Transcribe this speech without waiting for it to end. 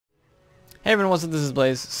Hey everyone, what's up? This is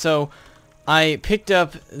Blaze. So, I picked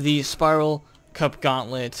up the Spiral Cup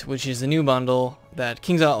Gauntlet, which is the new bundle that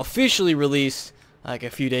KingsIsle officially released like a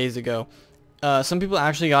few days ago. Some people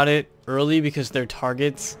actually got it early because their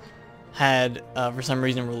targets had, for some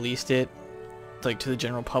reason, released it like to the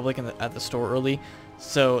general public at the store early.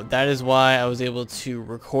 So that is why I was able to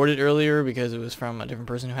record it earlier, because it was from a different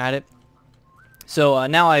person who had it. So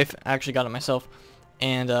now I've actually got it myself,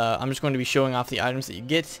 and I'm just going to be showing off the items that you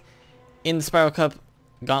get in the Spiral Cup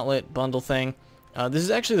Gauntlet bundle thing. This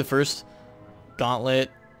is actually the first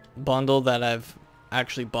Gauntlet bundle that I've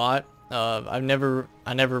actually bought. I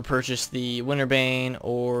never purchased the Winterbane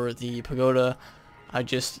or the Pagoda. I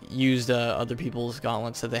just used other people's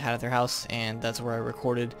gauntlets that they had at their house, and that's where I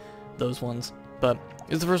recorded those ones. But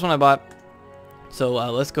it's the first one I bought, so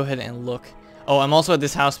let's go ahead and look. Oh, I'm also at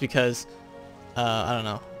this house because I don't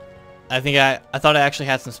know. I thought I actually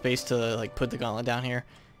had some space to like put the gauntlet down here,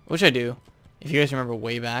 which I do. If you guys remember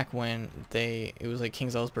way back when it was like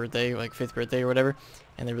KingsIsle's birthday, like 5th birthday or whatever,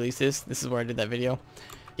 and they released this is where I did that video.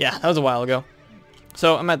 Yeah, that was a while ago.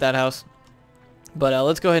 So I'm at that house. But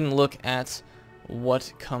let's go ahead and look at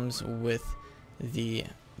what comes with the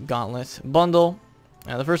Gauntlet bundle.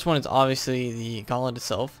 The first one is obviously the Gauntlet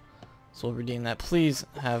itself. So we'll redeem that. Please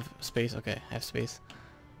have space. Okay, I have space.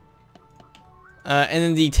 And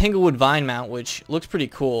then the Tanglewood Vine mount, which looks pretty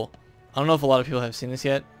cool. I don't know if a lot of people have seen this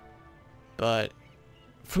yet, but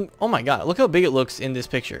oh my god, look how big it looks in this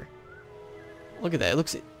picture. Look at that. It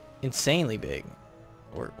looks insanely big.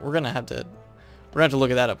 We're gonna have to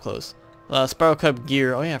look at that up close. Spiral Cup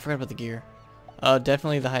gear. Oh yeah, I forgot about the gear.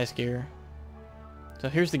 Definitely the highest gear. So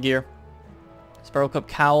here's the gear. Spiral Cup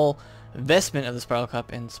cowl, vestment of the Spiral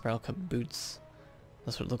Cup, and Spiral Cup boots.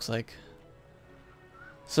 That's what it looks like.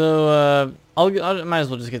 So I might as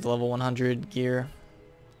well just get the level 100 gear.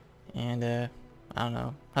 And I don't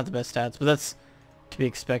know, not the best stats, but that's to be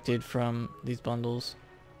expected from these bundles.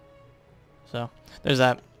 So there's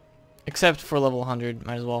that. Except for level 100,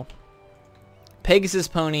 might as well. Pegasus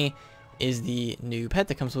Pony is the new pet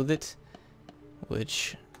that comes with it,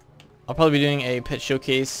 which I'll probably be doing a pet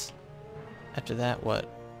showcase after that. What?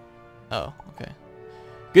 Oh, okay.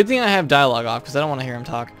 Good thing I have dialogue off, because I don't want to hear him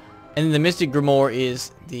talk. And then the Mystic Grimoire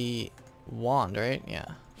is the wand, right? Yeah.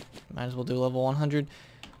 Might as well do level 100.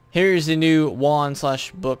 Here's the new wand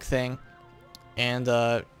 / book thing. And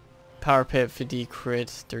Power Pip 50 crit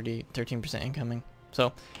 13% incoming.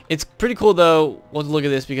 So it's pretty cool though. We'll look at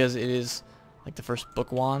this because it is like the first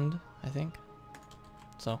book wand, I think.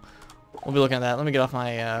 So we'll be looking at that. Let me get off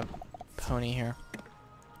my pony here.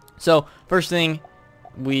 So first thing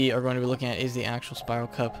we are going to be looking at is the actual Spiral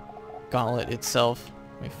Cup Gauntlet itself.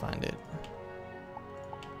 Let me find it.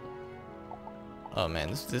 Oh man,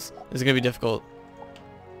 this is gonna be difficult.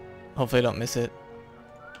 Hopefully I don't miss it.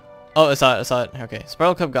 Oh, I saw it. Okay,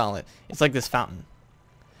 Spiral Cup Gauntlet. It's like this fountain.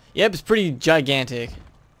 Yep, it's pretty gigantic.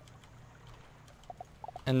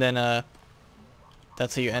 And then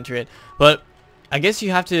that's how you enter it. But I guess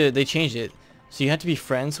you have to, they changed it. So you have to be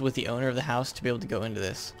friends with the owner of the house to be able to go into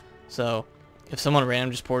this. So if someone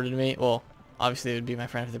random just ported me, well, obviously it would be my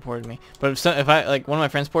friend if they ported me. But if I like one of my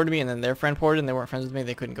friends ported me and then their friend ported and they weren't friends with me,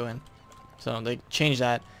 they couldn't go in. So they changed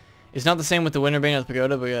that. It's not the same with the Winterbane or the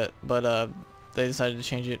Pagoda, but they decided to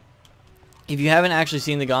change it. If you haven't actually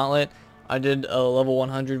seen the Gauntlet, I did a level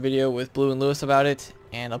 100 video with Blue and Lewis about it,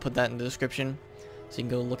 and I'll put that in the description, so you can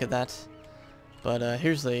go look at that. But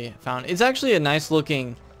here's the fountain. It's actually a nice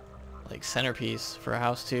looking like centerpiece for a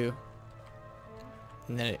house too.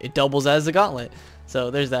 And then it doubles as the Gauntlet.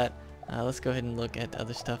 So there's that. Let's go ahead and look at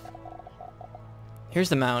other stuff. Here's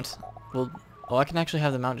the mount. Well, oh, I can actually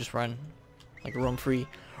have the mount just run like roam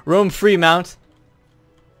free mount.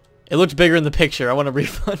 It looked bigger in the picture. I want a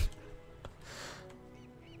refund.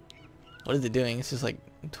 What is it doing? It's just like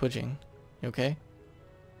twitching. You okay?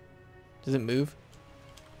 Does it move?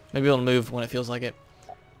 Maybe it'll move when it feels like it.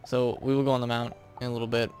 So we will go on the mount in a little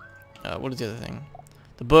bit. What is the other thing?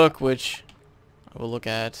 The book, which I will look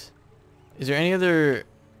at. Is there any other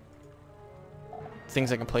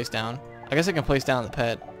things I can place down? I guess I can place down the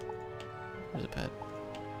pet. Where's the pet?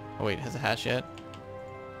 Oh wait, has it hatched yet?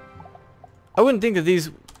 I wouldn't think that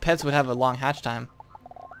these pets would have a long hatch time.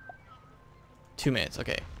 2 minutes,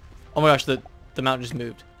 okay. Oh my gosh, the mount just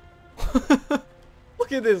moved.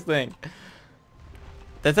 Look at this thing.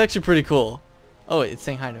 That's actually pretty cool. Oh, it's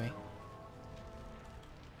saying hi to me.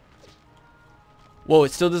 Whoa,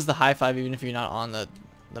 it still does the high five even if you're not on the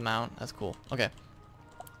mount. That's cool. Okay.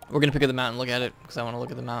 We're gonna pick up the mount and look at it because I want to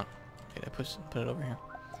look at the mount. Okay, put it over here.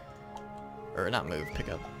 Or not move, pick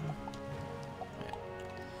up. Okay.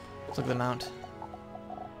 Let's look at the mount.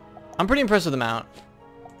 I'm pretty impressed with the mount.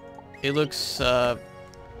 It looks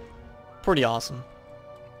pretty awesome.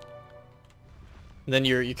 And then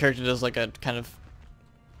your character does like a kind of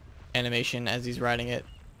animation as he's riding it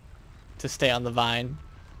to stay on the vine.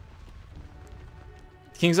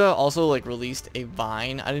 Kingza also like released a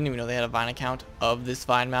Vine. I didn't even know they had a Vine account of this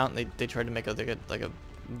Vine mount. They tried to make like a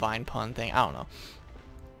Vine pun thing. I don't know.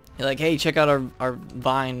 They're like, hey, check out our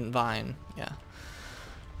Vine. Yeah.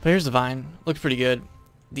 But here's the Vine. Looks pretty good.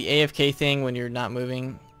 The AFK thing, when you're not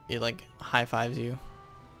moving, it like high fives you,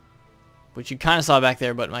 which you kind of saw back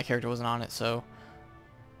there, but my character wasn't on it, so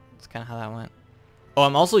that's kind of how that went. Oh,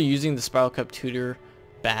 I'm also using the Spiral Cup Tutor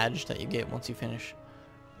badge that you get once you finish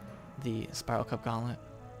the Spiral Cup Gauntlet.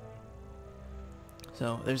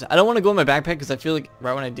 So there's. I don't want to go in my backpack because I feel like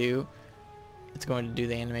right when I do, it's going to do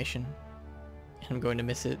the animation, and I'm going to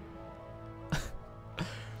miss it.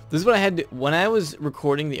 This is what I had to, when I was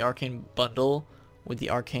recording the Arcane bundle with the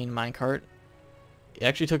Arcane minecart. It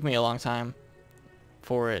actually took me a long time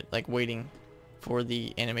for it, like waiting for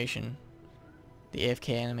the animation, the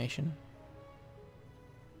AFK animation.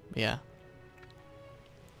 Yeah.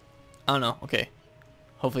 I don't know. Okay.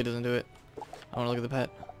 Hopefully it doesn't do it. I want to look at the pet.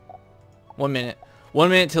 1 minute. 1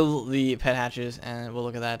 minute till the pet hatches, and we'll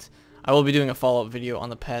look at that. I will be doing a follow-up video on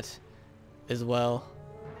the pet as well.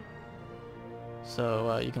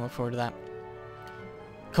 So you can look forward to that.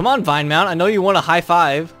 Come on, Vine Mount. I know you want a high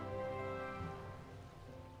five.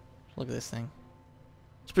 Look at this thing.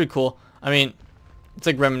 It's pretty cool. I mean, it's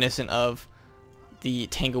like reminiscent of the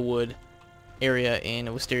Tanglewood area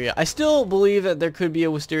in Wisteria. I still believe that there could be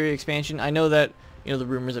a Wisteria expansion. I know that, you know, the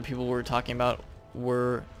rumors that people were talking about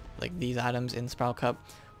were like these items in Spiral Cup,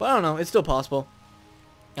 but I don't know. It's still possible.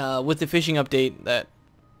 With the fishing update that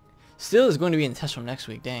still is going to be in the test room next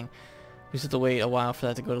week. Dang. We just have to wait a while for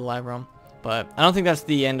that to go to live roam. But I don't think that's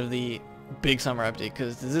the end of the big summer update,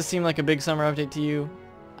 because does this seem like a big summer update to you?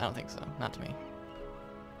 I don't think so. Not to me.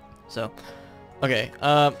 So, okay.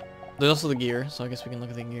 There's also the gear, so I guess we can look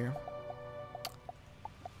at the gear.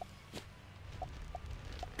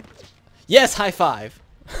 Yes, high five.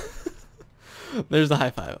 There's the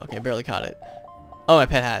high five. Okay, barely caught it. Oh, my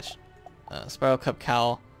pet hatch. Spiral Cup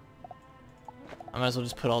cowl. I might as well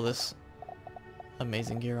just put all this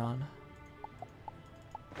amazing gear on.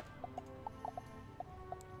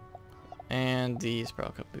 And the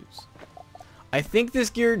Spiral Cup boots. I think this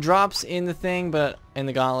gear drops in the thing, but in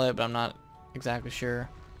the gauntlet, but I'm not exactly sure.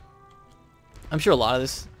 I'm sure a lot of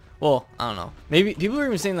this, well, I don't know. Maybe people are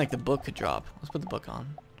even saying like the book could drop. Let's put the book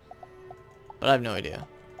on. But I have no idea.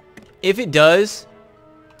 If it does,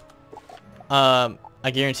 I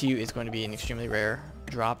guarantee you it's going to be an extremely rare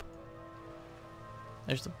drop.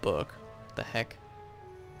 There's the book. What the heck?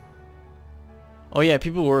 Oh yeah,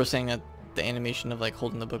 people were saying that the animation of like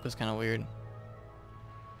holding the book was kind of weird.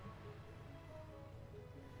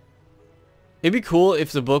 It'd be cool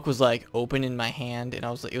if the book was like open in my hand and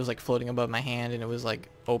it was like floating above my hand and it was like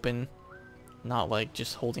open, not like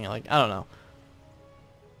just holding it like, I don't know.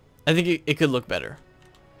 I think it could look better.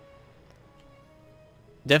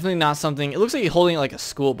 Definitely not something, it looks like you're holding it like a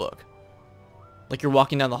school book. Like you're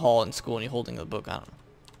walking down the hall in school and you're holding the book, I don't know.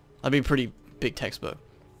 That'd be a pretty big textbook.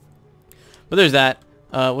 But there's that.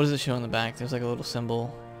 What does it show on the back? There's like a little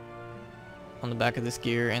symbol on the back of this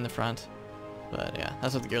gear and the front. But yeah,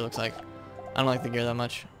 that's what the gear looks like. I don't like the gear that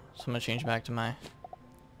much, so I'm gonna change back to my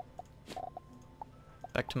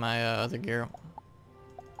other gear.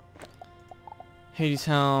 Hades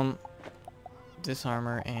helm, this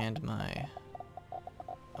armor, and my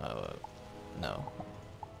no.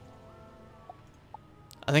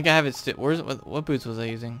 I think I have it still. Where's it? What boots was I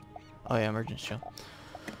using? Oh yeah, emergence chill.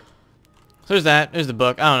 So there's that. There's the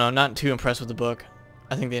book. I don't know. Not too impressed with the book.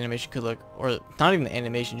 I think the animation could look, or not even the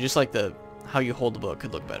animation, just like the how you hold the book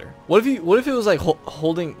could look better. What if it was like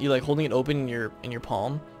holding it open in your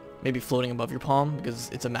palm, maybe floating above your palm because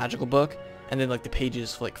it's a magical book, and then like the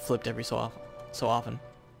pages like flipped every so often.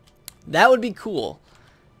 That would be cool,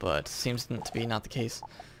 but seems to be not the case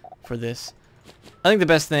for this. I think the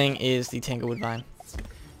best thing is the Tanglewood vine.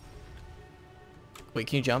 Wait,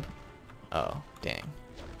 can you jump? Oh, dang.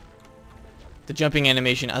 The jumping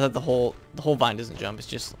animation, I thought the whole vine doesn't jump, it's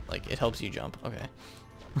just like it helps you jump.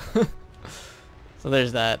 Okay. So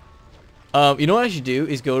there's that. You know what I should do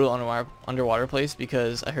is go to underwater place,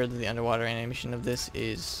 because I heard that the underwater animation of this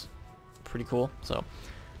is pretty cool. So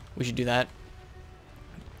we should do that.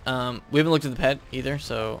 We haven't looked at the pet either,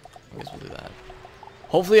 so I guess we'll do that.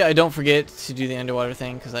 Hopefully I don't forget to do the underwater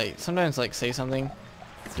thing, because I sometimes like say something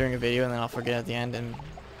during a video and then I'll forget at the end, and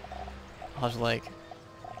I'll just like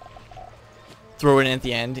throw it in at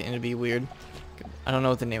the end and it'd be weird. I don't know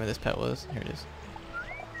what the name of this pet was. Here it is.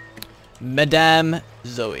 Madame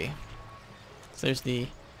Zoe. So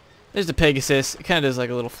there's the Pegasus. It kind of does like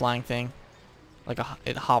a little flying thing, like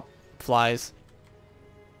it hop flies.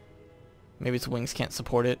 Maybe its wings can't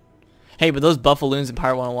support it. Hey, but those buffaloons in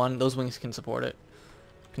Pirate 101, those wings can support it.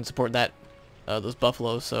 Can support that, those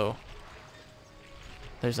buffaloes. So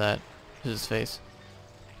there's that. There's his face.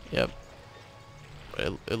 Yep.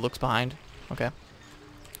 It looks behind. Okay.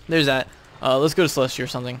 There's that. Let's go to Celestia or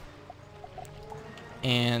something.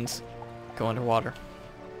 And go underwater.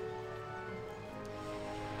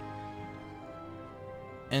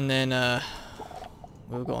 And then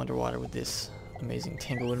we'll go underwater with this amazing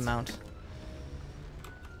Tanglewood mount.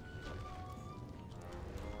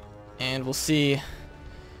 And we'll see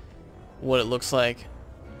what it looks like.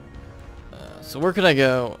 So where could I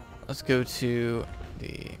go? Let's go to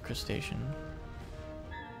the Crustacean.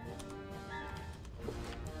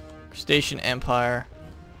 Crustacean Empire.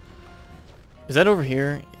 Is that over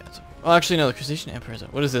here? Yeah, oh, actually no, the Crustacean Empire is...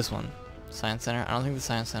 What is this one? Science Center? I don't think the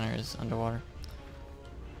Science Center is underwater.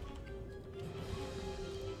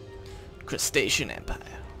 Crustacean Empire.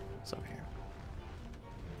 It's over here.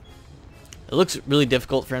 It looks really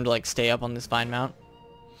difficult for him to like stay up on this vine mount.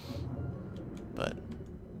 But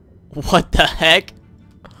what the heck?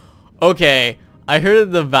 Okay, I heard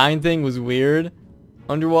that the vine thing was weird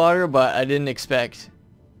underwater, but I didn't expect.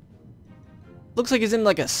 Looks like he's in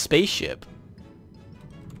like a spaceship.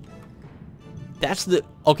 That's the...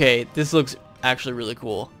 Okay, this looks actually really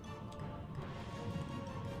cool.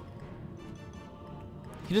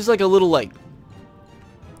 He does like a little like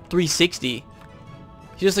 360.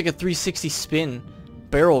 He does like a 360 spin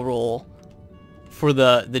barrel roll for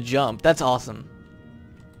the jump. That's awesome.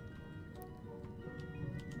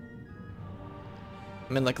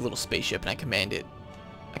 I'm in like a little spaceship and I command it.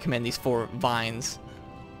 I command these 4 vines.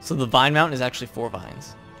 So the vine mount is actually 4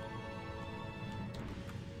 vines.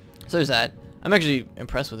 So there's that. I'm actually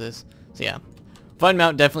impressed with this. So yeah, vine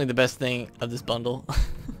mount definitely the best thing of this bundle.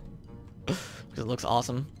 Because it looks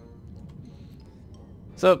awesome.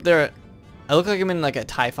 So there, I look like I'm in like a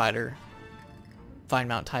TIE fighter, vine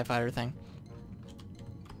mount TIE fighter thing.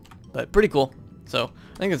 But pretty cool. So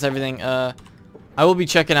I think that's everything. I will be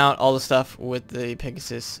checking out all the stuff with the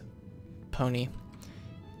Pegasus pony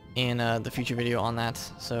in the future video on that.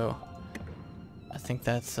 So I think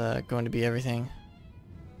that's going to be everything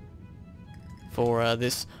for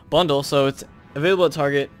this bundle. So it's available at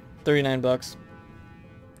Target, 39 bucks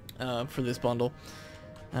for this bundle.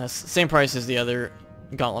 Same price as the other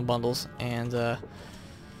Gauntlet bundles, and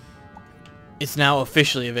it's now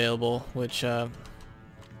officially available, which I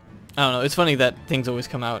don't know, it's funny that things always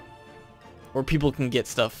come out or people can get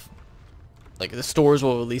stuff, like the stores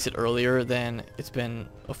will release it earlier than it's been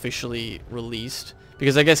officially released,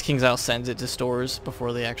 because I guess King's Isle sends it to stores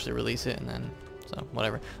before they actually release it, and then, so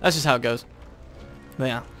whatever, that's just how it goes. But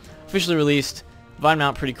yeah, officially released. Vine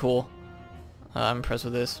mount, pretty cool. I'm impressed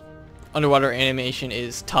with this. Underwater animation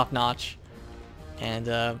is top notch, and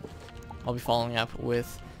I'll be following up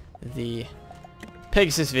with the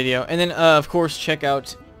Pegasus video, and then of course check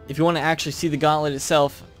out, if you want to actually see the gauntlet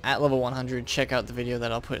itself at level 100, check out the video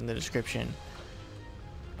that I'll put in the description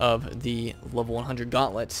of the level 100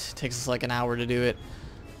 gauntlet. It takes us like an hour to do it,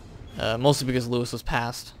 mostly because Lewis was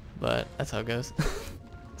passed, but that's how it goes.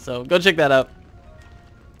 So go check that out,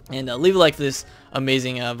 and leave a like for this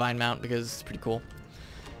amazing vine mount because it's pretty cool.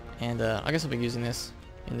 And I guess I'll be using this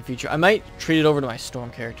in the future. I might trade it over to my Storm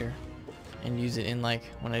character and use it in like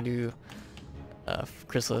when I do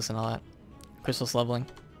Chrysalis and all that, Chrysalis leveling.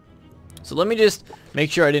 So let me just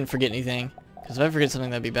make sure I didn't forget anything, because if I forget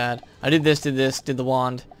something that'd be bad. I did this, did the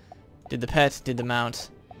wand, did the pet, did the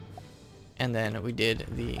mount, and then we did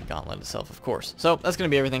the gauntlet itself, of course. So that's gonna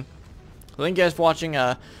be everything. So thank you guys for watching.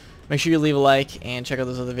 Make sure you leave a like and check out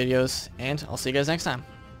those other videos, and I'll see you guys next time.